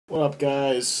What up,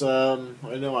 guys? I know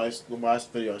the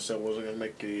last video I said I wasn't gonna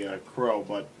make a crow,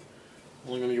 but I'm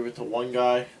only gonna give it to one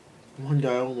guy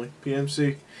only.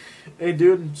 PMC. Hey,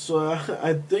 dude. So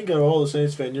I think of all the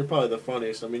Saints fan, you're probably the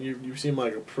funniest. I mean, you seem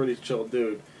like a pretty chill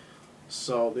dude.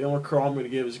 So the only crow I'm gonna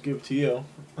give it to you.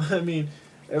 I mean,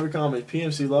 every comment,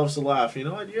 PMC loves to laugh. You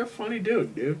know what? You're a funny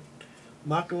dude. I'm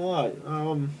not gonna lie.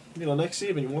 Next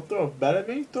evening, you want to throw a bet at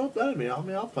me? Throw a bet at me.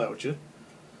 I'll play with you.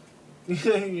 You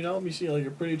see, like,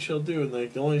 a pretty chill dude,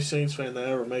 like the only Saints fan that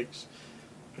ever makes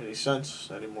any sense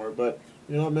anymore. But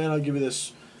you know what, man, I'll give you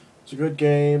this. It's a good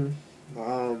game.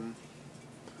 Um,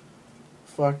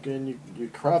 you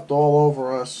crapped all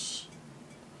over us,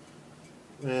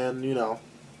 and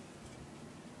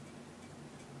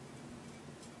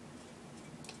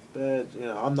but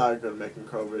I'm not good at making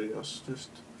crow videos. Just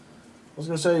I was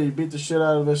gonna say you beat the shit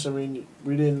out of us. I mean,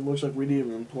 we didn't. Looks like we didn't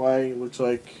even play. It looks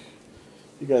like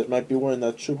you guys might be winning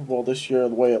that Super Bowl this year,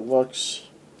 the way it looks.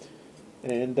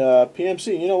 And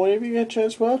PMC, whenever you get a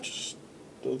chance, well, just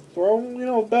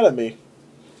throw, a bet at me.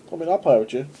 I mean, I'll play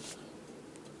with you.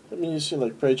 I mean, you seem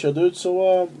like a pretty chill dude,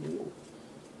 so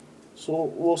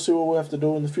we'll see what we have to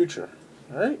do in the future.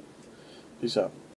 All right? Peace out.